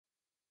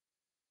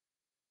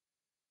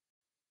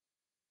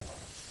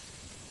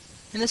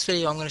In this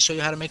video, I'm going to show you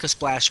how to make a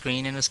splash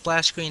screen, and a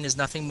splash screen is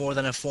nothing more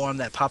than a form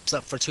that pops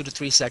up for 2 to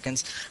 3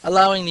 seconds,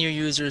 allowing your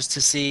users to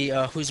see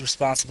who's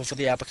responsible for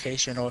the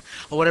application or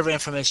whatever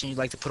information you'd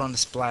like to put on the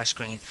splash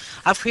screen.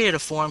 I've created a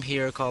form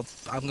here called,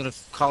 I'm going to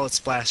call it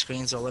splash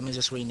screen, so let me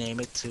just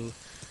rename it to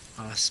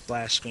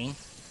splash screen.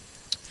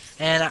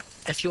 And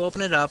if you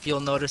open it up,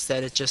 you'll notice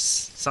that it's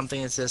just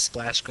something that says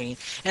splash screen.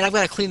 And I've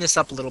got to clean this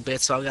up a little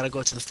bit, so I've got to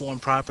go to the form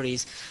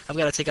properties. I've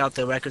got to take out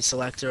the record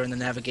selector and the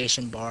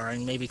navigation bar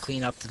and maybe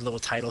clean up the little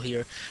title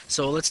here.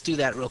 So let's do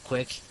that real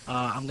quick.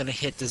 I'm going to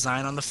hit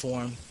design on the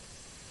form,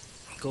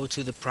 go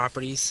to the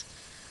properties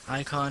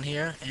icon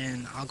here,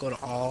 and I'll go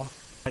to all.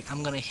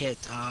 I'm going to hit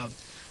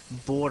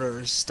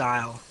border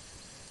style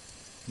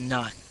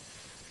none.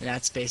 And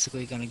that's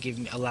basically going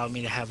to allow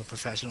me to have a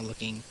professional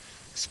looking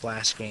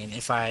splash screen.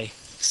 If I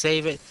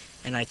save it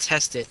and I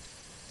test it,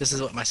 this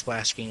is what my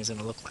splash screen is going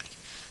to look like.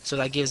 So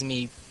that gives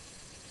me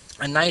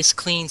a nice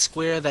clean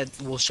square that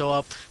will show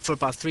up for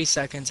about 3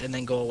 seconds and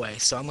then go away.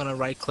 So I'm going to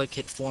right click,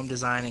 hit form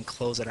design, and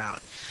close it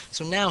out.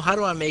 So now how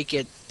do I make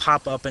it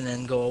pop up and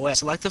then go away?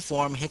 Select the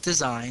form, hit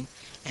design,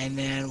 and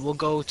then we'll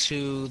go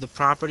to the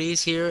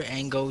properties here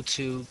and go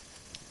to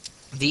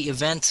the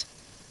event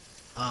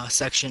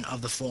section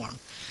of the form.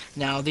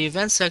 Now the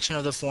event section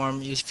of the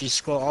form, if you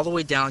scroll all the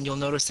way down, you'll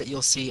notice that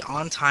you'll see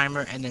on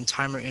timer and then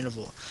timer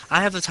interval.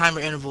 I have the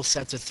timer interval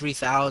set to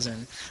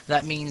 3000.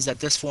 That means that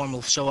this form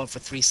will show up for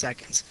 3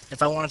 seconds.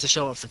 If I wanted to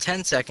show up for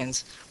 10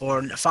 seconds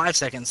or 5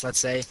 seconds, let's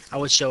say, I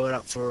would show it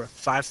up for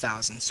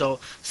 5000. So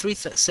 3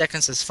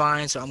 seconds is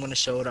fine, so I'm going to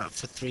show it up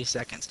for 3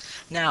 seconds.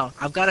 Now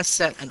I've got to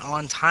set an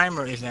on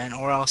timer event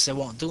or else it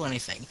won't do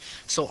anything.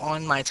 So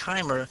on my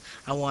timer,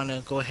 I want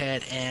to go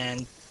ahead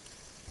and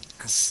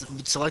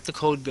select the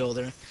code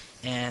builder,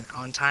 and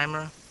on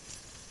timer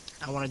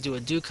I want to do a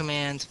do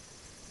command,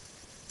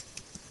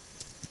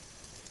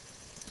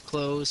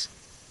 close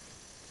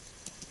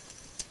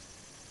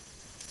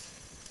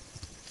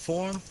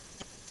form,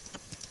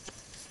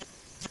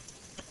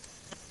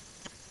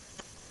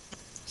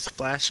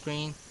 splash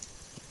screen.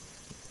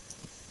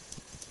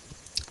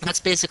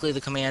 That's basically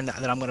the command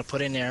that I'm going to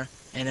put in there,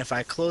 and if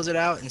I close it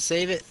out and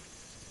save it,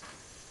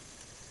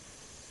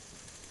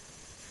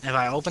 if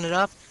I open it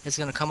up, it's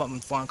going to come up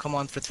and come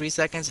on for 3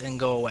 seconds and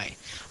go away.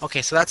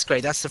 Okay, so that's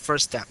great. That's the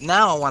first step.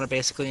 Now I want to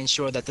basically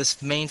ensure that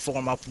this main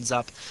form opens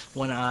up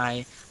when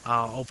I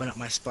open up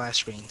my splash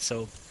screen.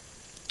 So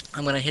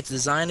I'm going to hit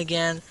design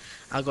again.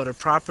 I'll go to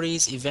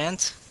properties,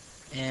 event,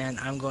 and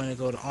I'm going to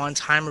go to on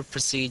timer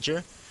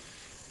procedure.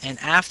 And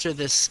after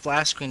this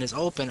splash screen is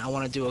open, I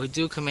want to do a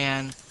do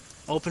command,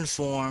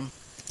 OpenForm,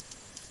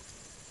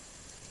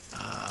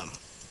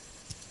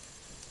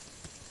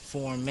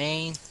 form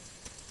main,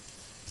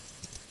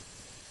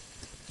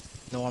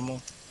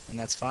 normal, and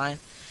that's fine.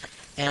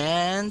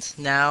 And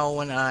now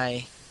when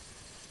I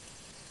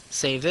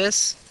save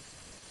this,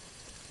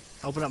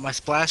 open up my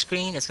splash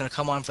screen, it's going to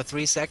come on for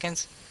 3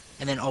 seconds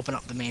and then open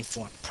up the main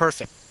form.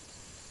 Perfect.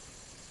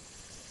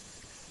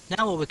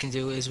 Now what we can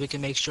do is we can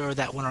make sure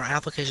that when our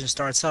application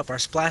starts up, our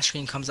splash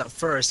screen comes up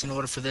first in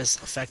order for this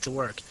effect to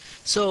work.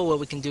 So what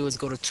we can do is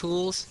go to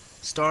Tools,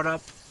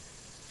 Startup,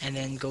 and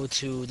then go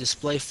to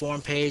Display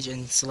Form Page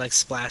and select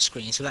Splash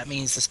Screen. So that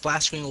means the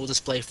splash screen will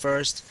display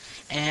first,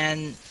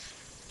 and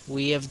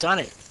we have done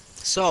it.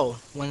 So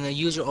when the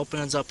user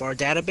opens up our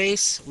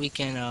database, we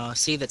can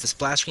see that the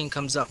splash screen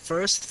comes up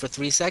first for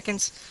 3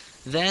 seconds.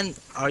 Then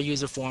our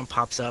user form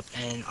pops up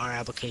and our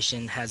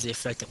application has the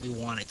effect that we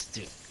want it to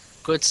do.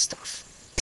 Good stuff.